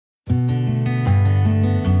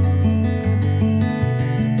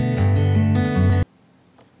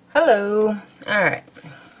Hello. Alright,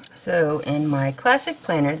 so in my classic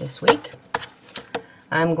planner this week,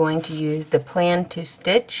 I'm going to use the Plan to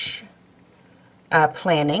Stitch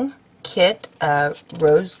planning kit,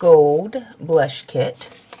 Rose Gold blush kit.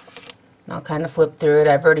 And I'll kind of flip through it.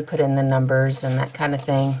 I've already put in the numbers and that kind of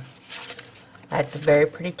thing. It's a very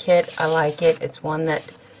pretty kit. I like it. It's one that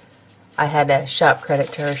I had a shop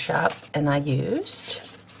credit to her shop and I used.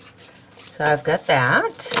 So I've got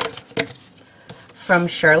that. From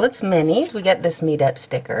Charlotte's Minis, we got this meetup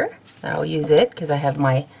sticker. I'll use it because I have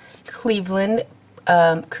my Cleveland,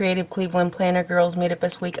 Creative Cleveland Planner Girls meetup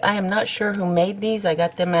this week. I am not sure who made these. I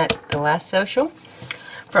got them at the last social.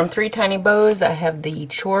 From Three Tiny Bows, I have the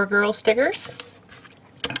Chore Girl stickers.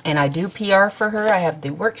 And I do PR for her. I have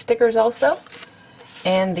the work stickers also.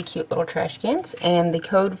 And the cute little trash cans. And the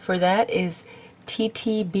code for that is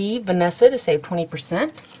TTBVANNESSA to save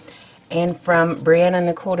 20%. And from Brianna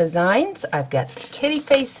Nicole Designz, I've got the kitty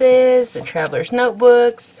faces, the traveler's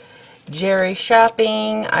notebooks, Jerry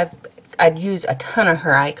shopping. I'd use a ton of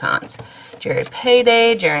her icons. Jerry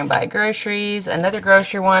Payday, Jerry Buy Groceries, another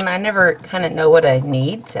grocery one. I never kind of know what I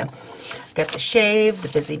need. So I've got the Shave, the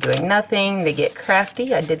Busy Doing Nothing, the Get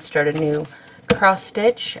Crafty. I did start a new cross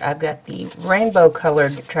stitch. I've got the rainbow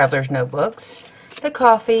colored traveler's notebooks, the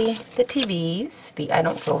coffee, the TVs, the I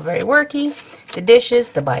Don't Feel Very Worky, the dishes,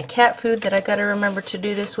 the buy cat food that I got to remember to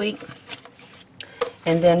do this week.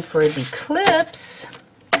 And then for the clips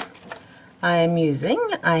I am using,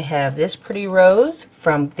 I have this pretty rose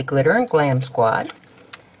from the Glitter and Glam Squad.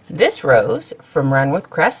 This rose from Run with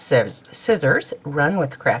Craft Scissors.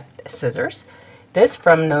 This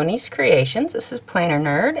from Noni's Creations. This is Planner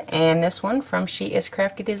Nerd. And this one from She Is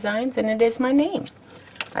Crafty Designs, and it is my name.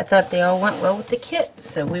 I thought they all went well with the kit,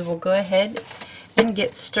 so we will go ahead and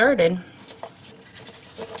get started.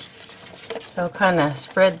 I'll kind of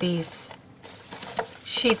spread these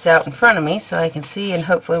sheets out in front of me so I can see and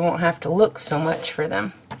hopefully won't have to look so much for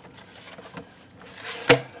them.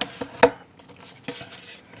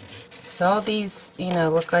 So all these, you know,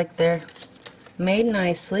 look like they're made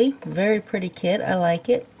nicely. Very pretty kit. I like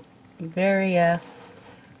it. Very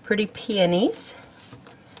pretty peonies.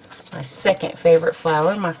 My second favorite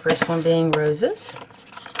flower, my first one being roses.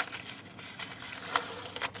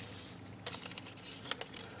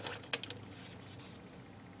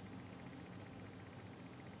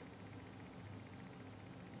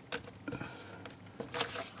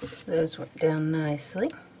 Those went down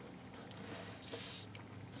nicely.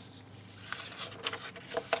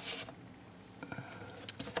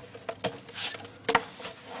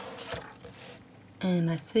 And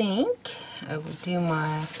I think I will do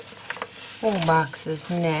my full boxes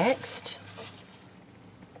next.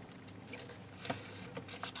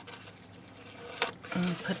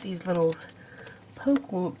 And put these little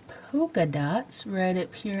polka dots right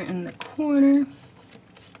up here in the corner.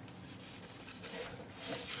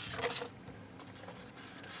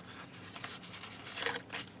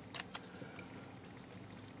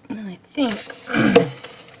 And I think,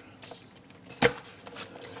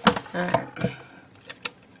 alright,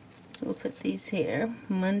 so we'll put these here.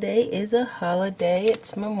 Monday is a holiday,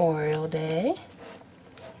 it's Memorial Day.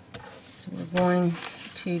 So we're going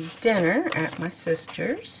to dinner at my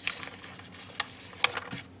sister's.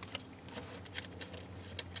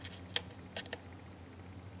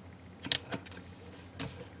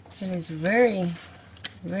 It is very,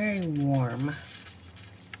 very warm.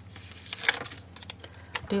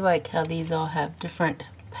 I do like how these all have different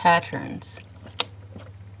patterns.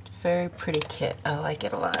 It's a very pretty kit. I like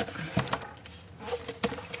it a lot.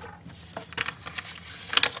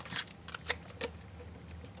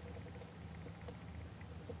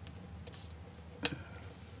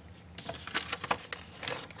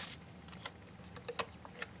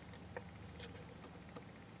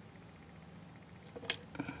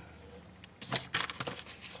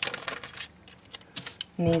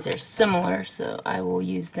 And these are similar, so I will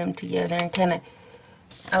use them together and kind of,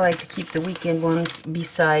 I like to keep the weekend ones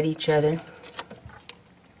beside each other.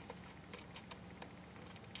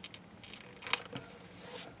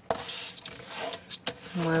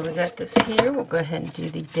 And while we got this here, we'll go ahead and do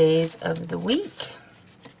the days of the week.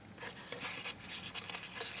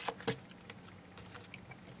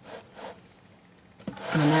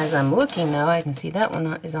 And as I'm looking now, I can see that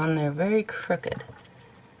one is on there very crooked.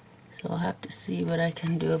 So I'll have to see what I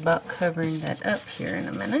can do about covering that up here in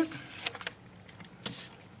a minute.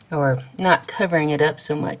 Or not covering it up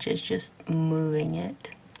so much as just moving it.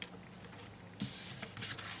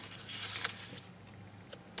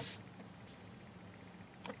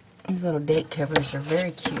 These little date covers are very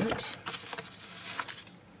cute.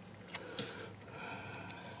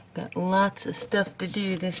 Got lots of stuff to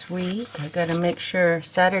do this week. I gotta make sure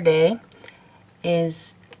Saturday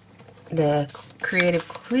is the Creative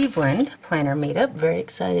Cleveland planner meetup. Very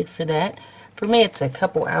excited for that. For me, it's a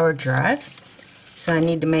couple hour drive, so I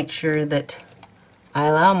need to make sure that I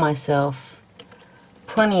allow myself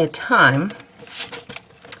plenty of time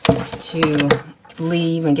to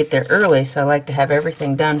leave and get there early, so I like to have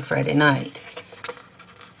everything done Friday night.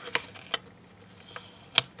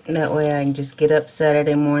 That way I can just get up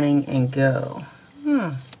Saturday morning and go.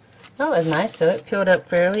 That was nice, so it peeled up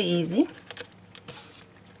fairly easy.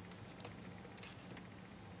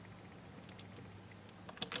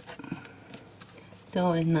 It's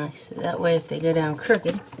always nice. So that way if they go down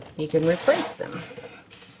crooked, you can replace them.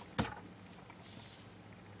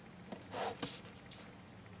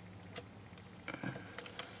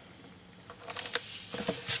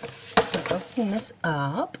 So open this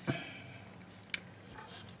up.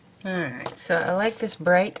 Alright, so I like this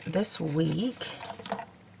bright this week.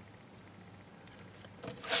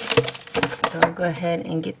 So I'll go ahead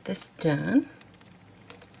and get this done.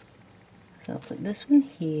 So I'll put this one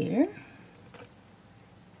here.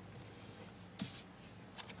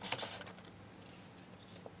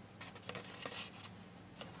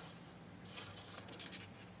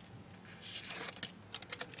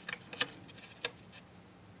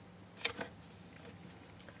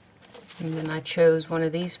 And then I chose one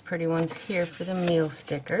of these pretty ones here for the meal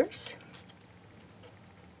stickers.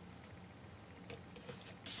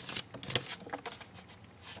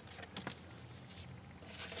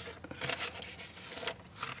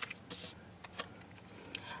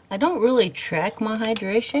 I don't really track my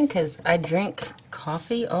hydration because I drink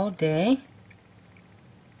coffee all day.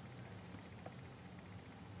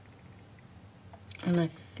 And I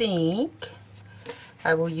think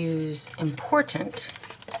I will use important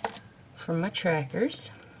for my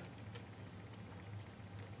trackers.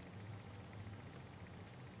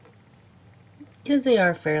 Because they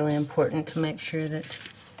are fairly important to make sure that,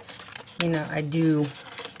 you know, I do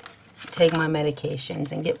take my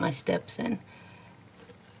medications and get my steps in.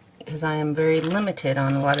 Because I am very limited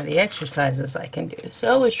on a lot of the exercises I can do. So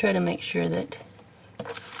I always try to make sure that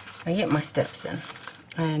I get my steps in.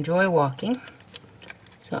 I enjoy walking,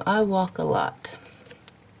 so I walk a lot.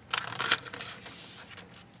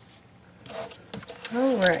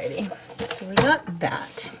 Alrighty, so we got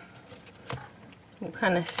that. We'll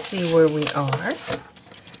kind of see where we are.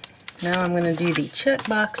 Now I'm going to do the check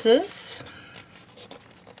boxes.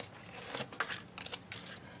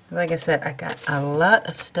 Like I said, I got a lot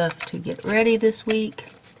of stuff to get ready this week.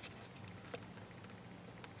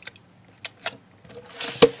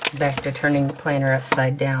 Back to turning the planner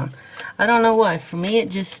upside down. I don't know why. For me,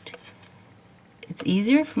 it's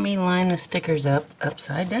easier for me to line the stickers up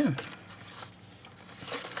upside down.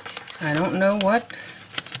 I don't know what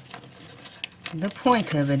the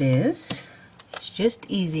point of it is. It's just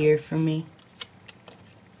easier for me.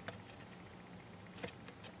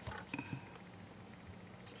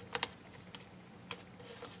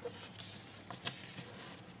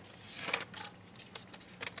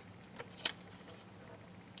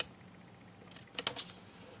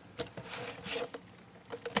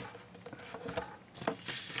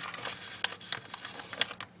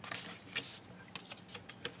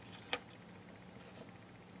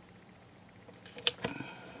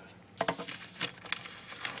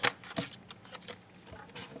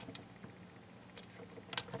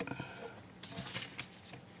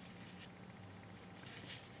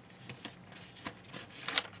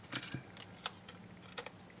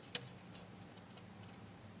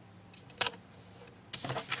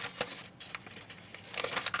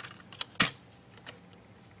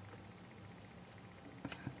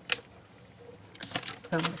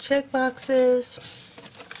 Got my check boxes.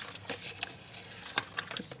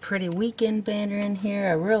 Put the pretty weekend banner in here.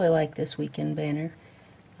 I really like this weekend banner.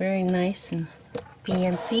 Very nice and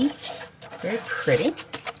fancy. Very pretty.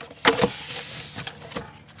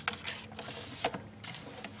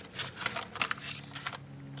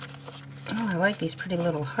 Oh, I like these pretty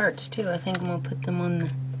little hearts too. I think I'm going to put them on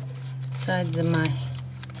the sides of my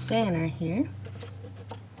banner here.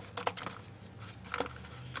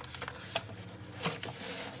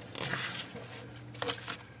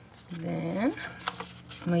 Then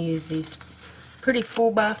I'm going to use these pretty full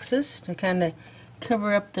boxes to kind of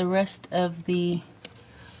cover up the rest of the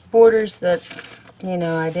borders that, you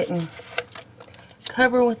know, I didn't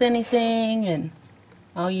cover with anything, and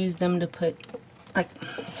I'll use them to put like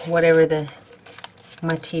whatever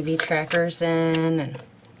my TV tracker's in, and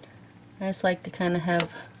I just like to kind of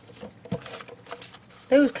have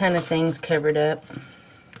those kind of things covered up.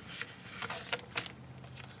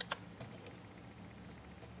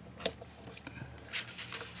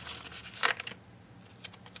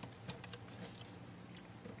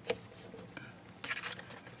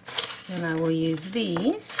 And I will use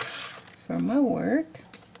these for my work.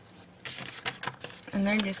 And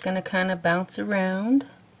they're just going to kind of bounce around.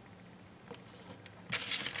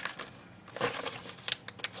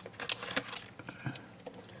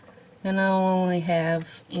 And I'll only have,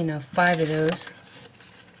 5 of those.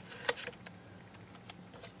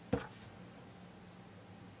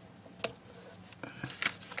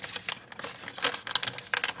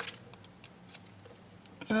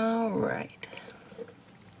 Alright.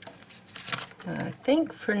 I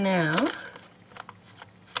think for now,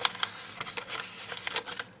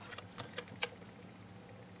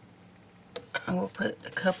 I will put a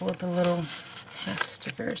couple of the little half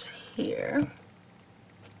stickers here.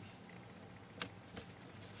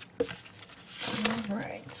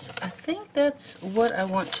 Alright, so I think that's what I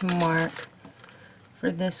want to mark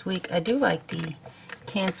for this week. I do like the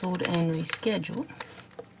canceled and rescheduled.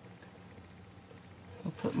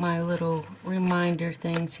 I'll put my little reminder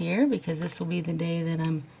things here because this will be the day that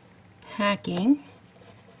I'm packing.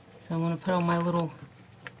 So I want to put all my little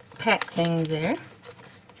pack things there.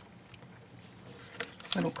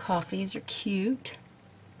 Little coffees are cute.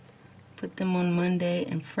 Put them on Monday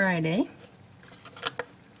and Friday.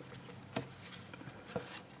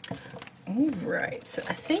 Alright, so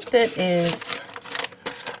I think that is,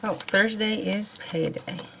 Thursday is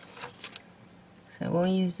payday. So we'll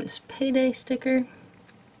use this payday sticker.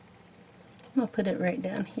 I'll put it right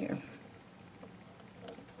down here.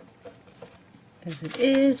 As it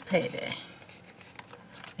is payday.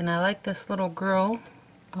 And I like this little girl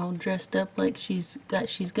all dressed up like she's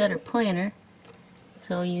got her planner.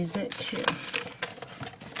 So I'll use it too.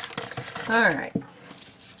 Alright.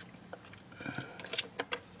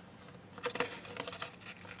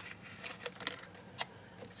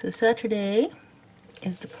 So Saturday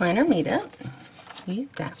is the planner meetup. Use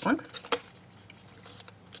that one.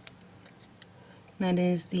 That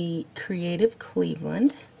is the Creative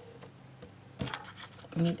Cleveland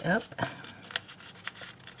meetup.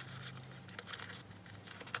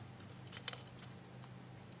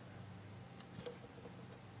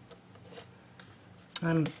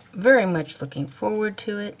 I'm very much looking forward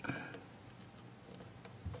to it.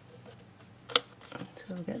 So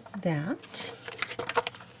we've got that.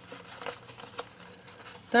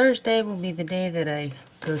 Thursday will be the day that I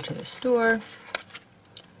go to the store.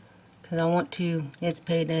 Because I want to, it's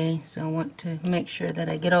payday, so I want to make sure that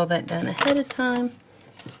I get all that done ahead of time.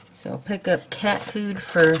 So I'll pick up cat food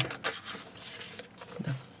for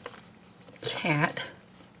the cat.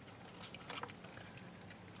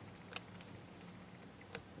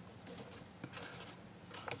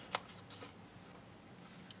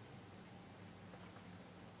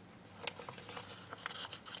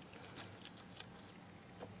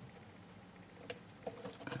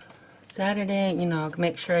 Saturday, I'll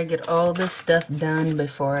make sure I get all this stuff done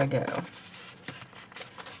before I go.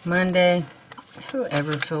 Monday,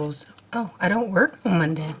 whoever feels, I don't work on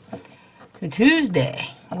Monday. So Tuesday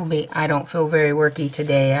will be, I don't feel very worky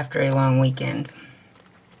today after a long weekend.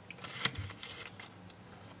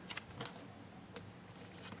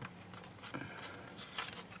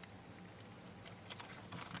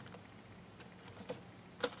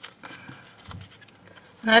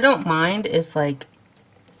 And I don't mind if,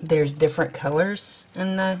 there's different colors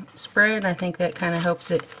in the spread. I think that kind of helps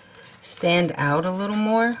it stand out a little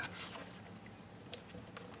more.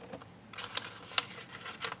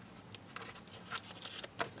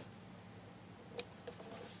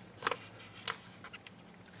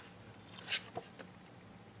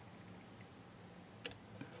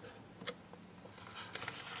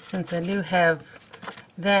 Since I do have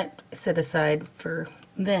that set aside for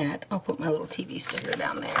that, I'll put my little TV sticker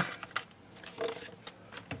down there.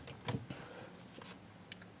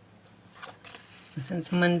 And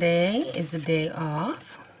since Monday is a day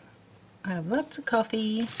off, I have lots of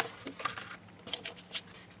coffee.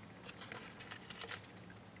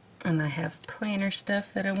 And I have planner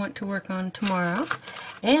stuff that I want to work on tomorrow.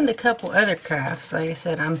 And a couple other crafts. Like I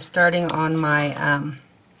said, I'm starting on my,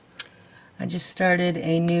 I just started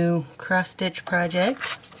a new cross-stitch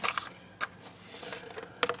project.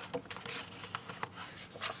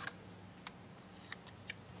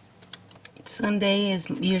 Sunday is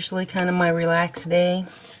usually kind of my relaxed day.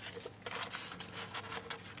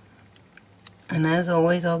 And as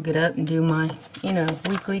always, I'll get up and do my,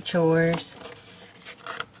 weekly chores.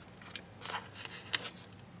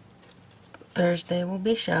 Thursday will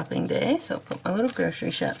be shopping day, so I'll put my little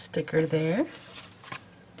grocery shop sticker there.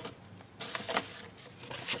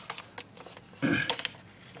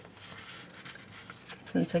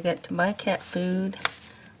 Since I got to buy cat food,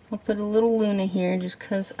 I'll put a little Luna here just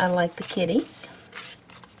because I like the kitties.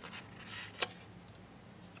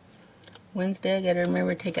 Wednesday I gotta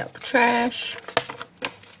remember to take out the trash.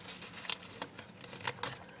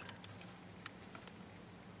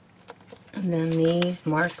 And then these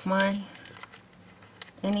mark my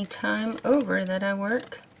any time over that I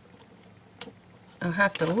work. I'll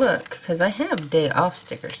have to look because I have day off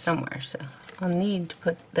stickers somewhere, so I'll need to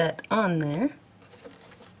put that on there.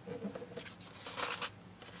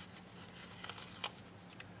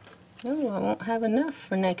 No, I won't have enough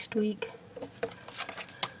for next week.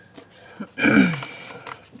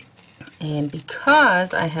 And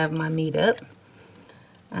because I have my meetup,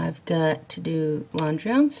 I've got to do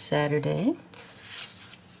laundry on Saturday.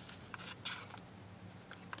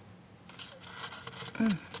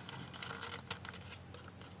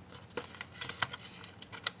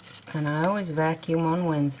 And I always vacuum on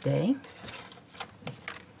Wednesday.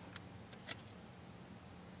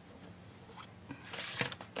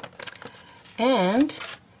 And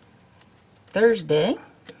Thursday,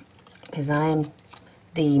 because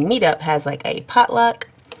the meetup has like a potluck,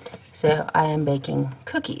 so I am baking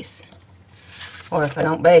cookies. Or if I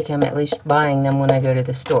don't bake them, at least buying them when I go to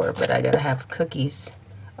the store, but I gotta have cookies.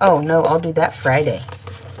 Oh no, I'll do that Friday.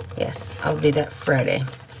 Yes, I'll do that Friday.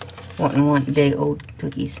 Want day old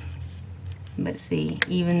cookies. But see,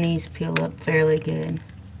 even these peel up fairly good.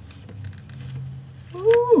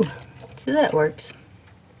 Ooh, so that works.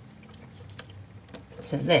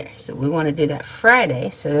 So there, so we want to do that Friday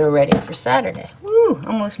so they're ready for Saturday. Woo,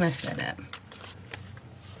 almost messed that up.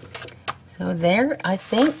 So there, I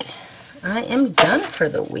think I am done for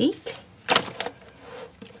the week.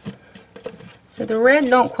 So the red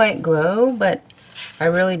don't quite glow, but I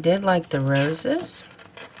really did like the roses.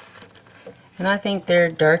 And I think they're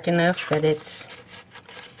dark enough that it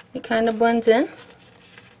kind of blends in.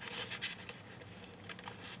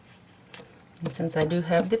 And since I do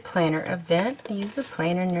have the planner event, I use the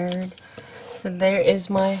Planner Nerd. So there is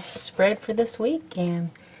my spread for this week,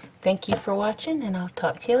 and thank you for watching, and I'll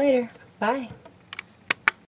talk to you later. Bye.